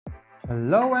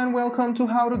Hello and welcome to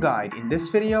How to Guide. In this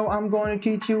video, I'm going to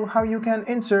teach you how you can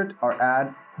insert or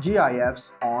add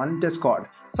GIFs on Discord.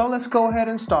 So let's go ahead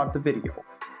and start the video.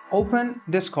 Open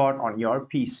Discord on your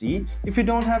PC. If you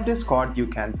don't have Discord, you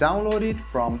can download it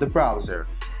from the browser.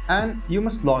 And you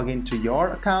must log into your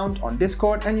account on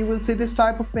Discord and you will see this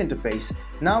type of interface.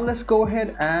 Now let's go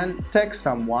ahead and text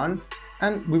someone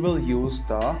and we will use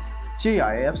the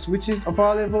GIFs which is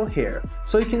available here.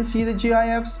 So you can see the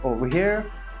GIFs over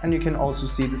here. And you can also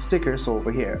see the stickers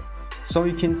over here. So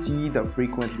you can see the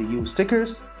frequently used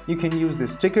stickers. You can use the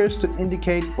stickers to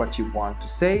indicate what you want to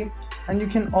say. And you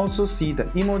can also see the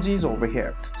emojis over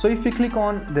here. So if you click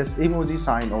on this emoji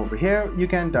sign over here, you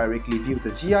can directly view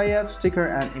the GIF, sticker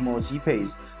and emoji page.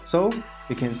 So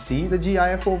you can see the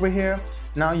GIF over here.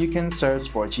 Now you can search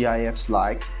for GIFs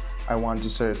like I want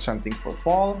to search something for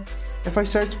fall. If I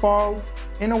search fall,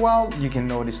 in a while you can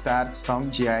notice that some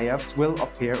GIFs will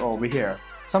appear over here.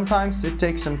 Sometimes it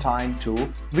takes some time to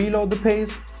reload the page.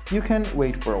 You can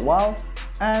wait for a while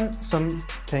and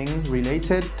something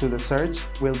related to the search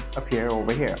will appear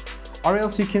over here. Or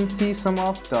else you can see some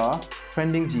of the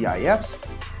trending GIFs.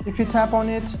 If you tap on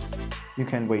it, you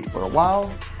can wait for a while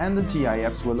and the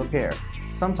GIFs will appear.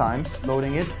 Sometimes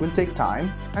loading it will take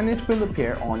time and it will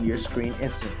appear on your screen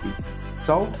instantly.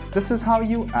 So this is how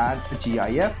you add a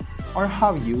GIF or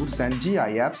how you send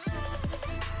GIFs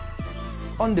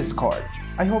on Discord.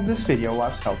 I hope this video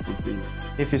was helpful for you.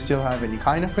 If you still have any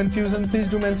kind of confusion, please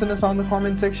do mention us on the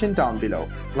comment section down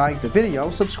below. Like the video,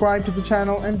 subscribe to the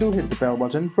channel and do hit the bell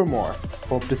button for more.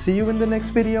 Hope to see you in the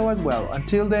next video as well.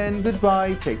 Until then,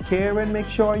 goodbye, take care and make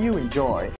sure you enjoy.